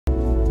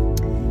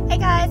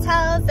guys,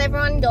 how's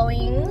everyone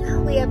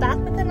going? We are back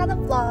with another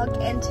vlog,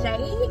 and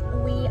today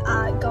we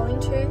are going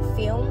to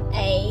film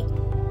a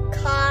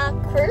car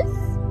cruise.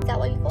 Is that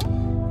what you call it?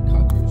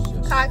 Car cruise,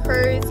 yes. Car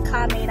cruise,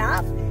 car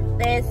meetup.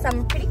 There's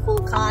some pretty cool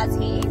cars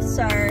here,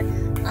 so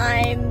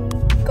I'm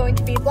going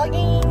to be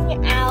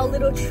vlogging our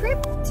little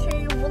trip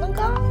to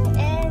Wollongong,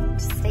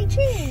 and stay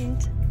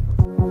tuned.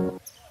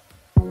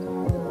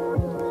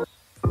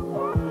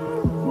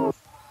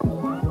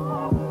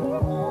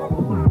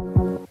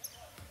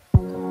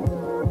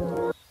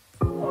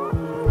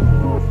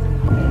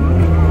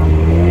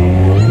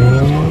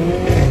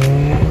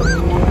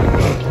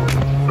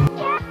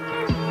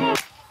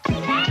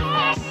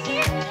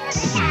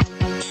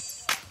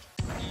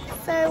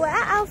 So we're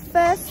at our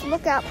first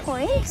lookout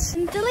point.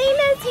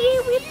 Delina's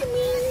here with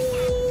me.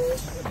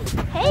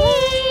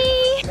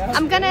 Hey!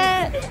 I'm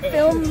gonna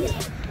film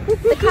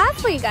the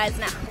cars for you guys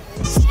now.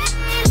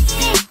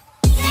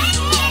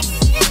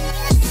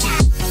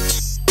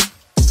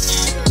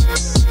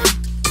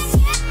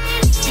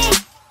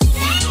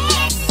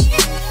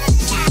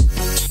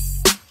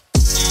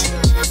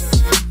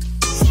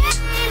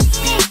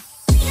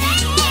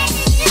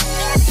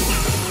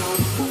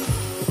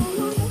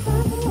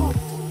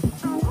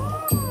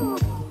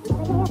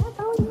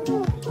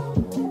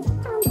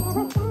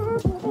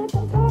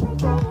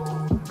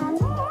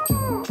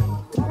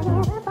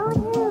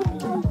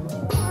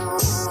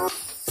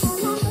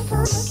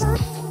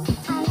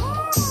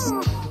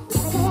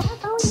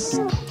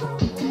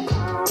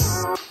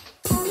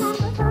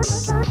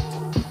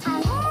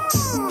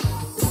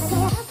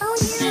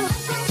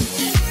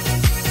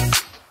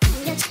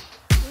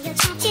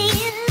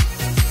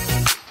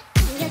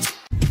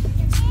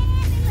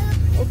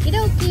 Okie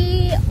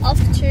dokie, off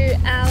to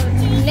our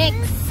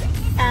next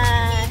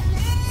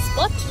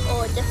spot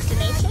or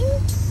destination.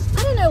 I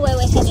don't know where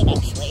we're headed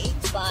actually,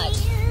 but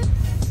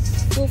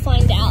we'll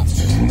find out.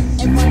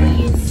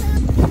 Everybody is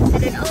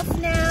headed off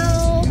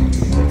now.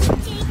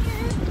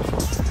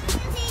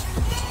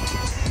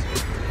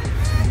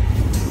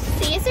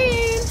 See you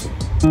soon.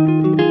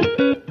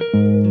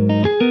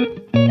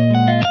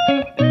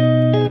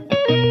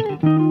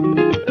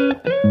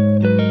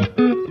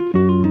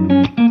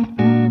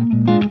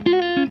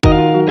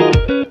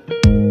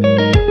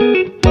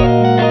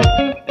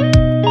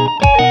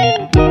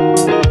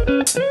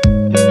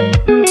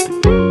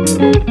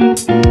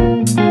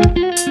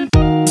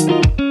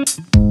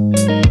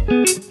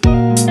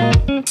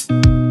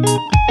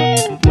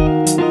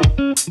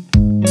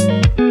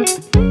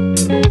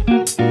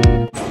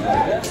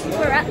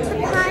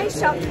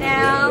 Shop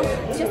now,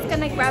 just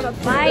gonna grab a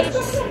bite,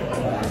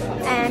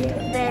 and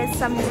there's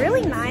some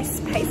really nice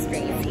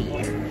pastries here.